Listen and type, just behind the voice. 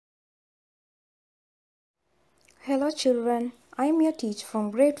Hello children, I am your teacher from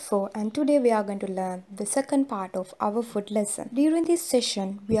grade 4 and today we are going to learn the second part of our food lesson. During this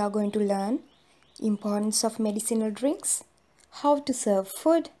session, we are going to learn importance of medicinal drinks, how to serve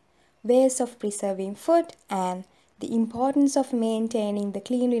food, ways of preserving food and the importance of maintaining the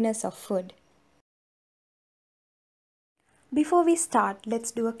cleanliness of food. Before we start, let's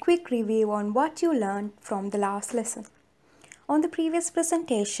do a quick review on what you learned from the last lesson. On the previous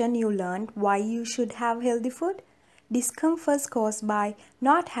presentation, you learned why you should have healthy food, discomforts caused by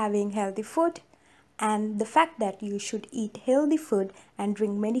not having healthy food, and the fact that you should eat healthy food and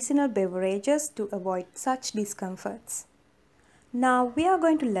drink medicinal beverages to avoid such discomforts. Now we are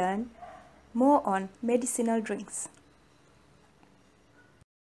going to learn more on medicinal drinks.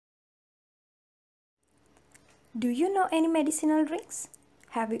 Do you know any medicinal drinks?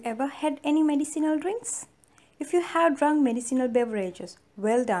 Have you ever had any medicinal drinks? If you have drunk medicinal beverages,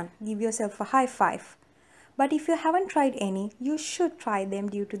 well done, give yourself a high five. But if you haven't tried any, you should try them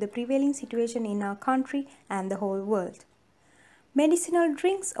due to the prevailing situation in our country and the whole world. Medicinal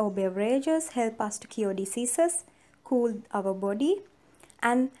drinks or beverages help us to cure diseases, cool our body,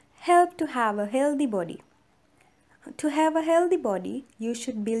 and help to have a healthy body. To have a healthy body, you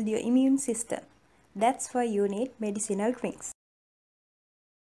should build your immune system. That's why you need medicinal drinks.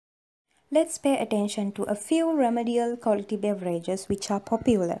 Let's pay attention to a few remedial quality beverages which are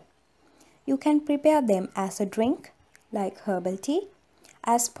popular. You can prepare them as a drink, like herbal tea,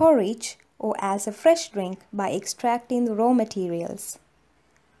 as porridge, or as a fresh drink by extracting the raw materials.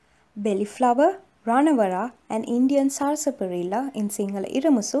 Belly flower, ranavara, and Indian sarsaparilla in Sinhala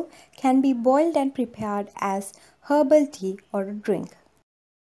Iramusu can be boiled and prepared as herbal tea or a drink.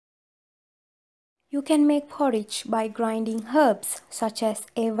 You can make porridge by grinding herbs such as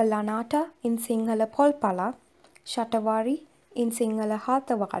evalanata in Sinhala polpala, shatavari in Sinhala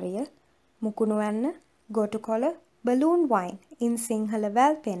hathavariya, mukunuwanna, gotukola, balloon wine in Sinhala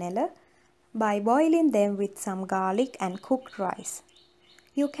valpenela by boiling them with some garlic and cooked rice.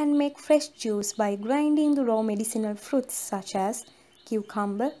 You can make fresh juice by grinding the raw medicinal fruits such as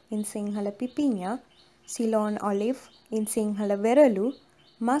cucumber in Sinhala pipinya, Ceylon olive in Sinhala veralu,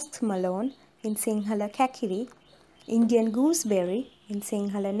 muskmelon in Sinhala kakiri, Indian gooseberry in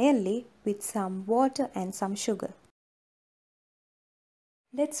Sinhala nelli with some water and some sugar.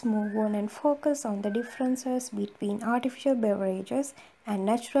 Let's move on and focus on the differences between artificial beverages and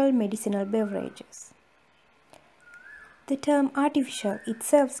natural medicinal beverages. The term artificial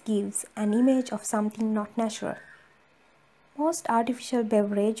itself gives an image of something not natural. Most artificial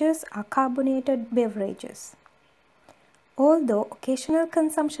beverages are carbonated beverages. Although occasional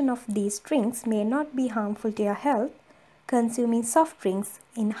consumption of these drinks may not be harmful to your health, consuming soft drinks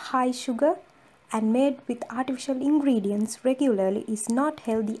in high sugar and made with artificial ingredients regularly is not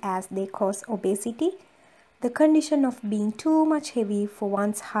healthy as they cause obesity, the condition of being too much heavy for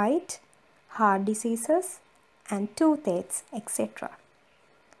one's height, heart diseases, and toothaches, etc.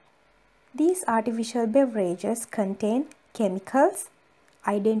 These artificial beverages contain chemicals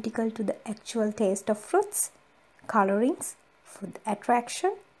identical to the actual taste of fruits, colorings, food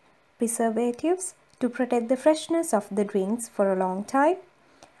attraction, preservatives to protect the freshness of the drinks for a long time,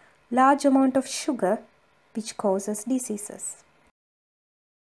 large amount of sugar which causes diseases.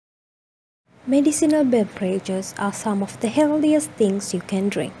 Medicinal beverages are some of the healthiest things you can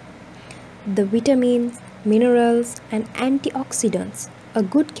drink. The vitamins, minerals and antioxidants, a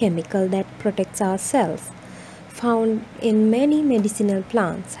good chemical that protects our cells, found in many medicinal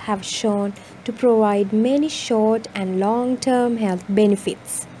plants have shown to provide many short and long-term health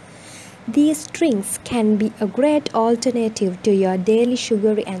benefits. These drinks can be a great alternative to your daily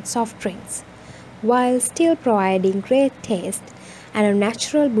sugary and soft drinks, while still providing great taste and a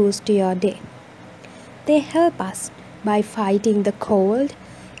natural boost to your day. They help us by fighting the cold,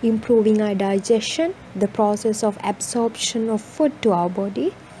 improving our digestion, the process of absorption of food to our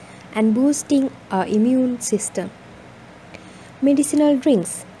body, and boosting our immune system. Medicinal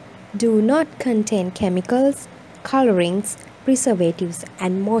drinks do not contain chemicals, colorings, preservatives,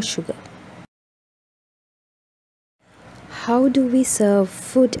 and more sugar. How do we serve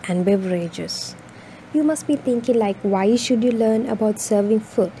food and beverages? You must be thinking like, why should you learn about serving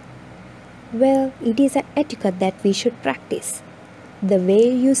food? Well, it is an etiquette that we should practice. The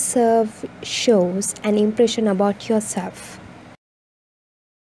way you serve shows an impression about yourself.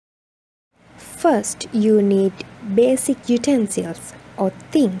 First, you need basic utensils or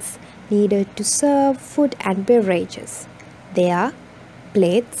things needed to serve food and beverages. They are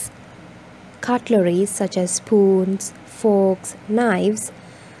plates, cutlery such as spoons, forks, knives,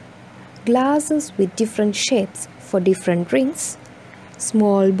 glasses with different shapes for different drinks,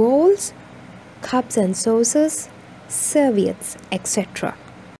 small bowls, cups and saucers, serviettes, etc.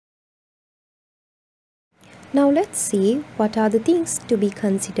 Now let's see what are the things to be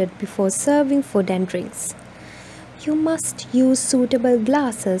considered before serving food and drinks. You must use suitable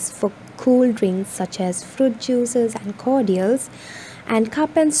glasses for cool drinks such as fruit juices and cordials, and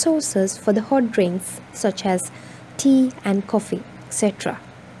cup and saucers for the hot drinks such as tea and coffee, etc.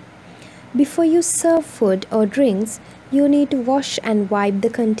 Before you serve food or drinks, you need to wash and wipe the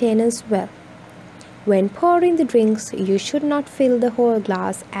containers well. When pouring the drinks, you should not fill the whole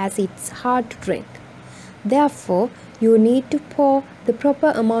glass as it's hard to drink. Therefore, you need to pour the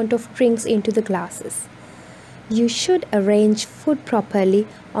proper amount of drinks into the glasses. You should arrange food properly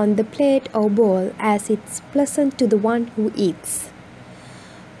on the plate or bowl as it's pleasant to the one who eats.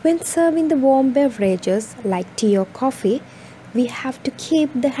 When serving the warm beverages like tea or coffee, we have to keep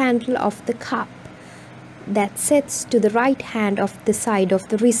the handle of the cup that sets to the right hand of the side of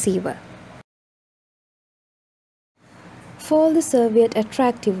the receiver. Fold the serviette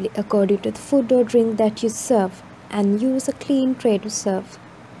attractively according to the food or drink that you serve and use a clean tray to serve.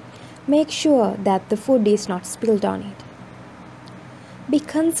 Make sure that the food is not spilled on it. Be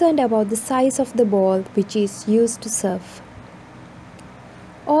concerned about the size of the bowl which is used to serve.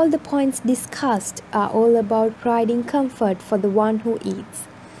 All the points discussed are all about providing comfort for the one who eats,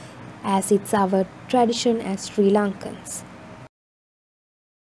 as it's our tradition as Sri Lankans.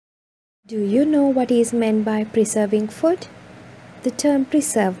 Do you know what is meant by preserving food? The term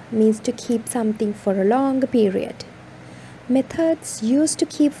preserve means to keep something for a longer period. Methods used to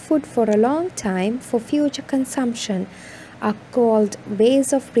keep food for a long time for future consumption are called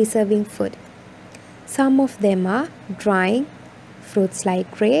ways of preserving food. Some of them are drying, fruits like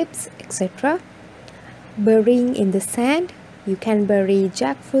grapes, etc. Burying in the sand, you can bury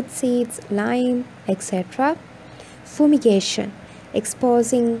jackfruit seeds, lime, etc. Fumigation,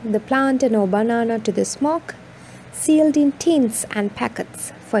 exposing the plantain or banana to the smoke. Sealed in tins and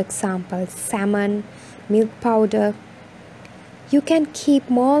packets, for example, salmon, milk powder. You can keep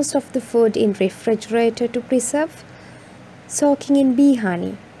most of the food in refrigerator to preserve. Soaking in bee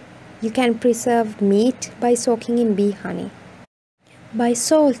honey. You can preserve meat by soaking in bee honey. By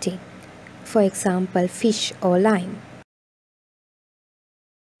salting, for example, fish or lime.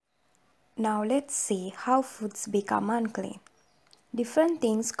 Now let's see how foods become unclean. Different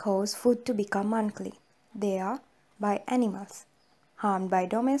things cause food to become unclean. They are by animals, harmed by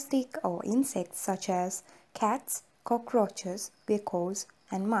domestic or insects such as cats, cockroaches, geckos,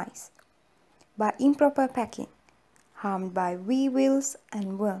 and mice. By improper packing, harmed by weevils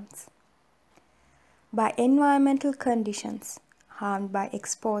and worms. By environmental conditions, harmed by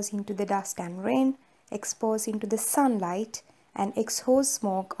exposing to the dust and rain, exposing to the sunlight, and exhaust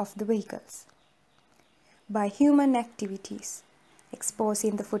smoke of the vehicles. By human activities,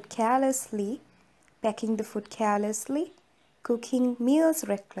 exposing the food carelessly, packing the food carelessly, cooking meals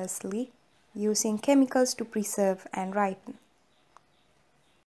recklessly, using chemicals to preserve and ripen.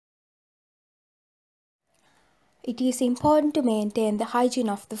 It is important to maintain the hygiene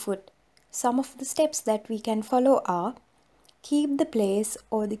of the food. Some of the steps that we can follow are: keep the place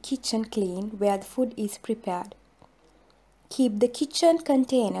or the kitchen clean where the food is prepared. Keep the kitchen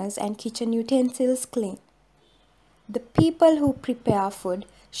containers and kitchen utensils clean. The people who prepare food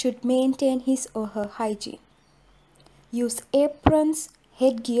should maintain his or her hygiene. Use aprons,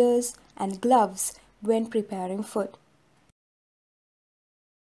 headgears, and gloves when preparing food.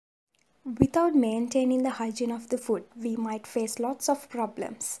 Without maintaining the hygiene of the food, we might face lots of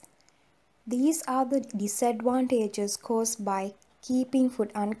problems. These are the disadvantages caused by keeping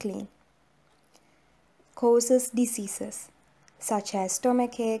food unclean. Causes diseases such as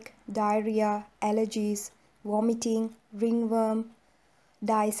stomachache, diarrhea, allergies, vomiting, ringworm,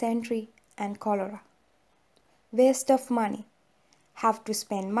 dysentery, and cholera. Waste of money. Have to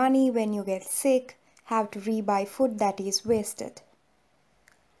spend money when you get sick, have to rebuy food that is wasted.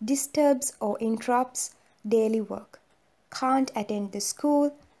 Disturbs or interrupts daily work. Can't attend the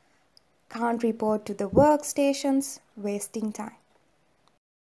school, can't report to the workstations, wasting time.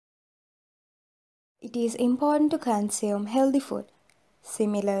 It is important to consume healthy food.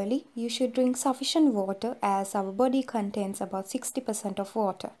 Similarly, you should drink sufficient water as our body contains about 60% of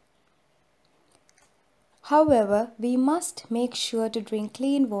water. However, we must make sure to drink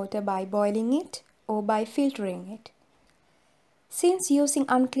clean water by boiling it or by filtering it. Since using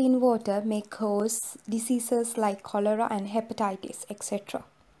unclean water may cause diseases like cholera and hepatitis, etc.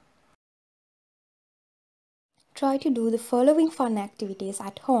 Try to do the following fun activities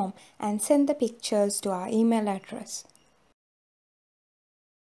at home and send the pictures to our email address.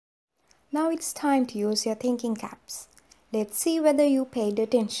 Now it's time to use your thinking caps. Let's see whether you paid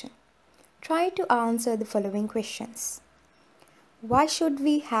attention. Try to answer the following questions. Why should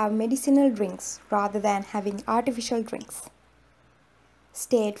we have medicinal drinks rather than having artificial drinks?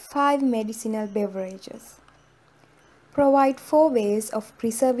 State 5 medicinal beverages. Provide 4 ways of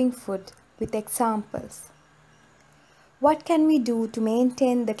preserving food with examples. What can we do to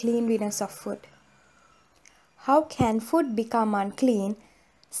maintain the cleanliness of food? How can food become unclean?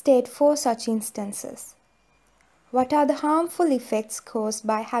 State 4 such instances. What are the harmful effects caused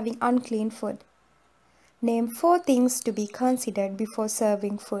by having unclean food? Name 4 things to be considered before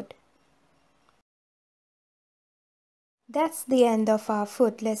serving food. That's the end of our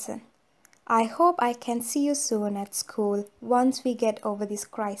food lesson. I hope I can see you soon at school once we get over this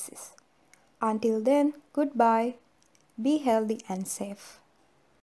crisis. Until then, goodbye. Be healthy and safe.